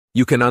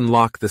You can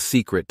unlock the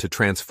secret to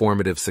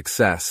transformative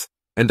success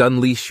and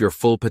unleash your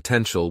full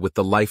potential with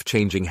the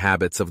life-changing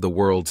habits of the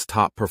world's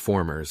top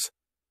performers.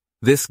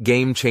 This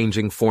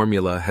game-changing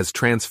formula has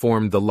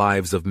transformed the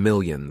lives of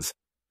millions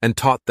and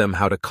taught them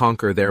how to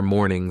conquer their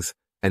mornings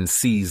and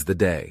seize the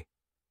day.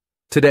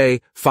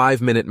 Today,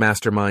 5-Minute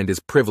Mastermind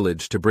is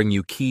privileged to bring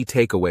you key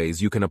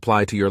takeaways you can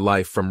apply to your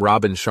life from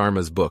Robin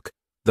Sharma's book,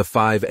 The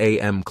 5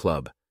 a.m.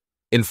 Club.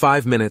 In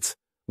 5 minutes,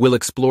 we'll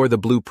explore the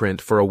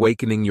blueprint for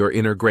awakening your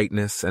inner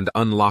greatness and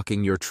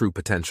unlocking your true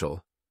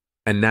potential.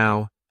 And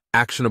now,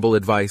 actionable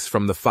advice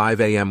from the 5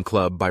 a.m.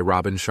 Club by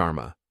Robin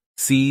Sharma.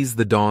 Seize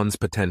the dawn's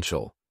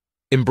potential.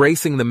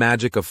 Embracing the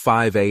magic of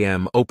 5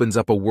 a.m. opens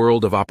up a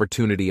world of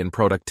opportunity and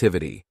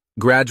productivity.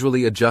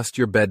 Gradually adjust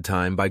your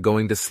bedtime by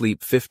going to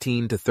sleep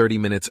 15 to 30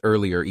 minutes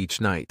earlier each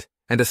night,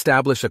 and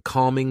establish a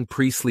calming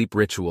pre-sleep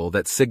ritual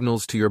that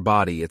signals to your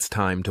body it's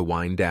time to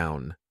wind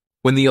down.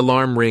 When the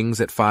alarm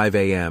rings at 5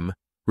 a.m.,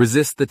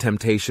 resist the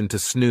temptation to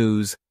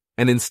snooze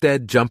and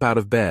instead jump out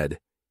of bed,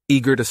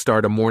 eager to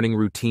start a morning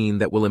routine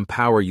that will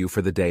empower you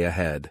for the day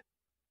ahead.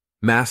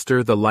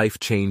 Master the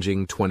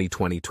life-changing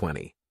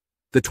 20-20-20.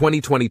 The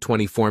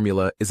 20-20-20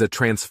 formula is a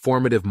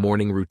transformative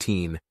morning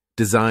routine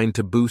designed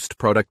to boost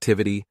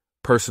productivity,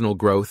 personal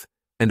growth,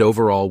 and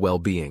overall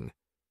well-being.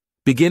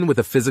 Begin with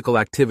a physical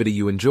activity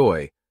you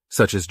enjoy,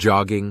 such as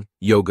jogging,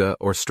 yoga,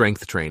 or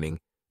strength training,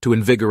 to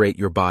invigorate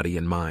your body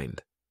and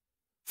mind.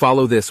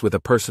 Follow this with a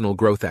personal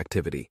growth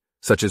activity,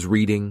 such as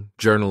reading,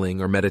 journaling,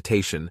 or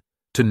meditation,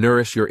 to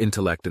nourish your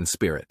intellect and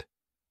spirit.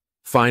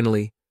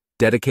 Finally,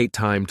 dedicate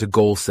time to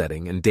goal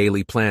setting and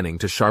daily planning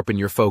to sharpen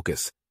your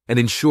focus and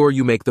ensure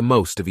you make the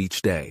most of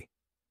each day.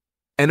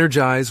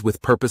 Energize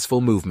with purposeful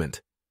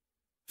movement.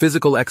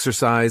 Physical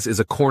exercise is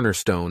a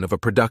cornerstone of a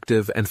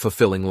productive and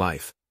fulfilling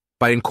life.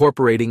 By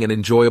incorporating an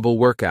enjoyable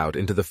workout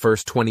into the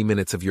first 20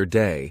 minutes of your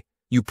day,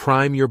 you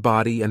prime your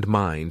body and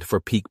mind for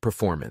peak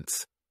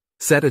performance.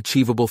 Set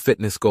achievable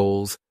fitness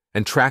goals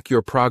and track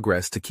your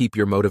progress to keep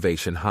your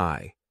motivation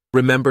high.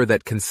 Remember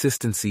that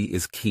consistency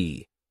is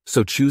key,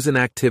 so choose an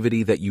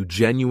activity that you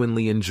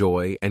genuinely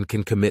enjoy and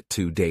can commit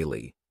to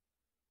daily.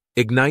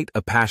 Ignite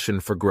a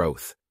passion for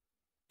growth.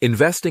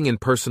 Investing in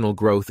personal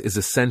growth is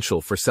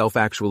essential for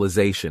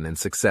self-actualization and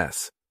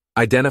success.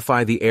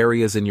 Identify the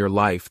areas in your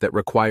life that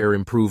require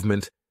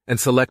improvement and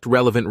select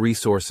relevant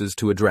resources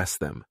to address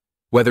them.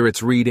 Whether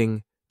it's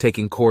reading,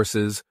 taking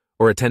courses,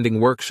 or attending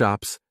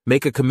workshops,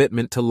 make a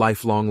commitment to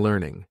lifelong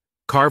learning.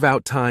 Carve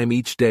out time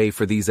each day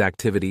for these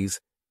activities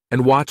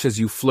and watch as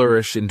you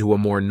flourish into a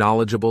more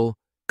knowledgeable,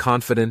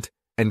 confident,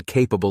 and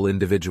capable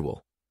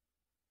individual.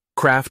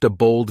 Craft a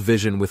bold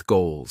vision with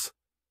goals.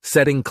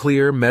 Setting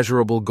clear,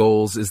 measurable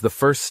goals is the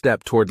first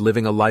step toward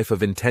living a life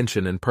of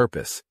intention and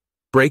purpose.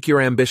 Break your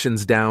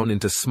ambitions down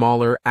into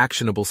smaller,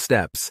 actionable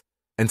steps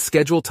and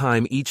schedule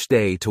time each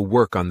day to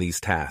work on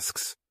these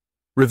tasks.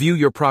 Review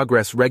your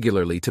progress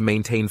regularly to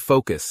maintain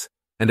focus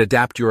and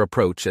adapt your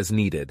approach as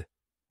needed.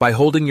 By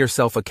holding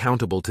yourself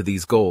accountable to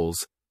these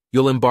goals,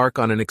 you'll embark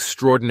on an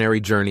extraordinary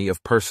journey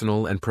of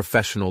personal and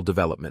professional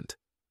development.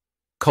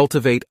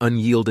 Cultivate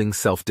unyielding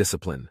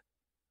self-discipline.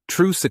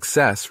 True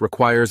success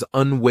requires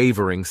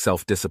unwavering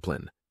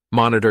self-discipline.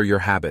 Monitor your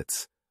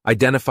habits,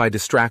 identify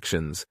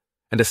distractions,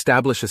 and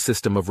establish a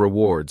system of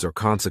rewards or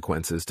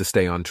consequences to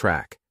stay on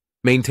track.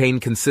 Maintain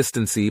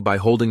consistency by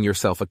holding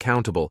yourself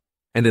accountable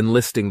and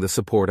enlisting the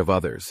support of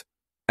others.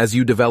 As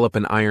you develop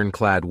an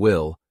ironclad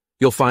will,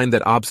 you'll find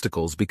that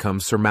obstacles become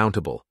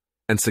surmountable,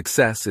 and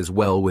success is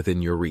well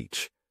within your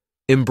reach.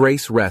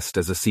 Embrace rest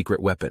as a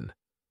secret weapon.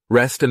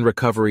 Rest and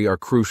recovery are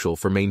crucial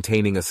for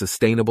maintaining a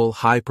sustainable,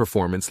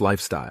 high-performance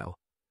lifestyle.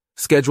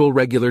 Schedule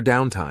regular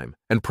downtime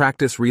and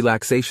practice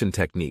relaxation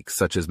techniques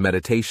such as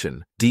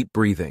meditation, deep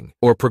breathing,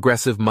 or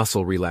progressive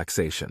muscle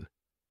relaxation.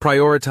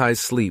 Prioritize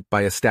sleep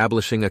by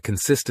establishing a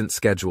consistent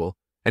schedule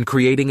and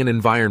creating an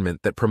environment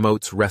that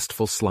promotes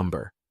restful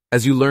slumber.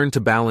 As you learn to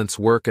balance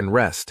work and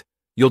rest,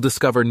 you'll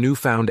discover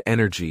newfound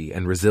energy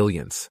and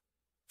resilience.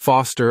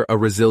 Foster a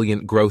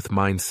resilient growth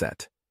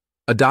mindset.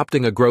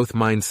 Adopting a growth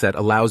mindset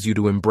allows you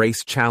to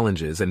embrace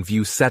challenges and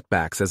view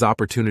setbacks as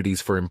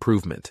opportunities for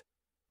improvement.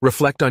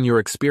 Reflect on your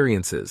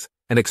experiences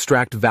and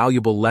extract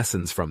valuable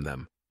lessons from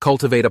them.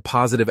 Cultivate a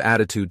positive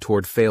attitude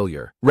toward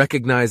failure,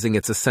 recognizing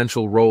its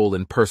essential role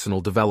in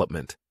personal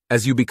development.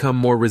 As you become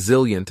more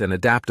resilient and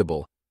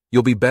adaptable,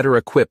 you'll be better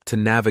equipped to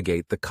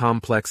navigate the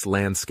complex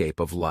landscape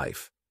of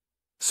life.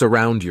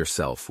 Surround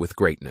yourself with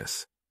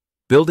greatness.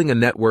 Building a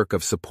network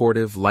of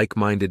supportive,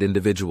 like-minded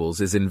individuals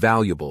is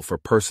invaluable for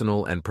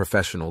personal and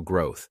professional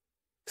growth.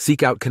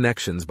 Seek out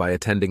connections by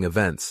attending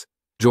events,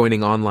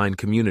 joining online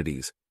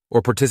communities,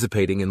 or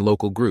participating in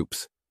local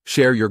groups.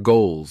 Share your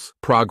goals,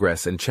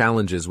 progress, and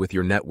challenges with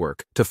your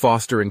network to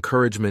foster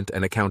encouragement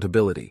and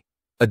accountability.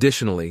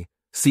 Additionally,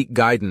 seek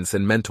guidance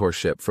and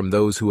mentorship from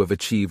those who have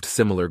achieved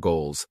similar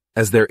goals,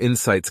 as their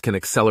insights can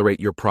accelerate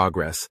your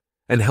progress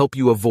and help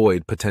you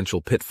avoid potential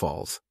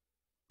pitfalls.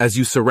 As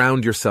you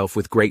surround yourself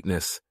with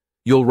greatness,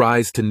 you'll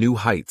rise to new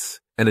heights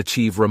and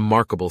achieve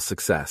remarkable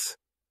success.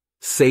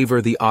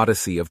 Savor the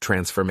odyssey of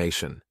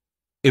transformation.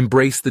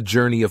 Embrace the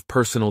journey of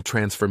personal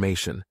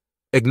transformation,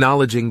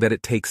 acknowledging that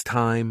it takes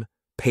time,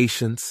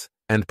 patience,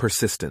 and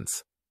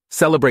persistence.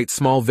 Celebrate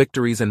small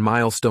victories and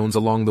milestones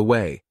along the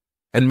way,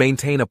 and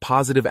maintain a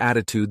positive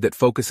attitude that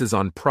focuses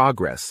on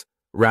progress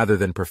rather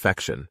than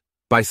perfection.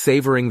 By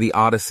savoring the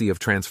odyssey of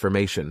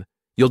transformation,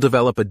 you'll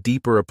develop a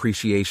deeper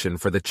appreciation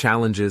for the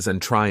challenges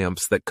and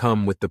triumphs that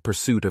come with the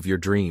pursuit of your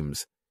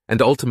dreams,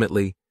 and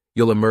ultimately,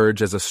 you'll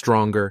emerge as a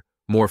stronger,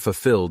 more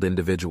fulfilled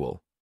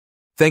individual.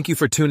 Thank you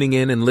for tuning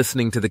in and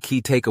listening to the key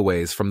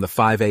takeaways from the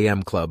 5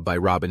 a.m. Club by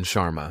Robin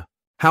Sharma.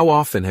 How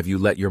often have you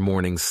let your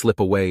mornings slip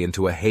away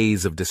into a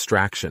haze of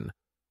distraction,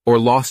 or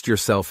lost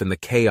yourself in the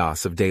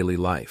chaos of daily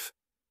life?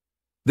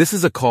 This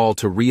is a call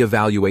to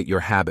reevaluate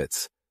your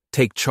habits,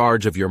 take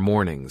charge of your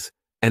mornings,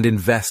 and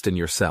invest in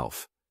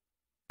yourself.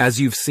 As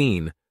you've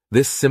seen,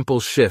 this simple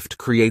shift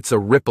creates a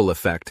ripple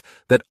effect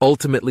that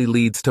ultimately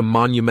leads to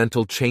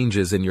monumental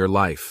changes in your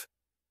life.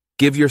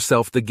 Give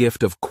yourself the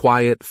gift of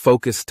quiet,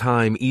 focused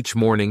time each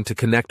morning to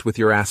connect with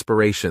your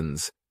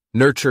aspirations.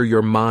 Nurture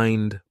your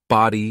mind,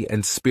 body,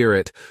 and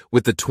spirit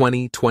with the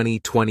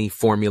 20-20-20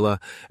 formula,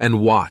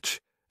 and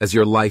watch as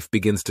your life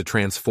begins to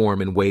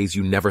transform in ways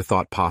you never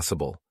thought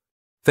possible.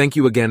 Thank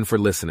you again for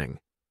listening.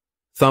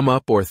 Thumb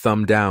up or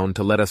thumb down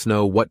to let us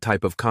know what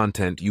type of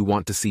content you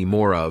want to see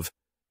more of,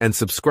 and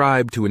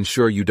subscribe to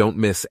ensure you don't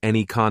miss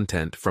any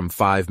content from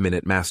 5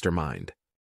 Minute Mastermind.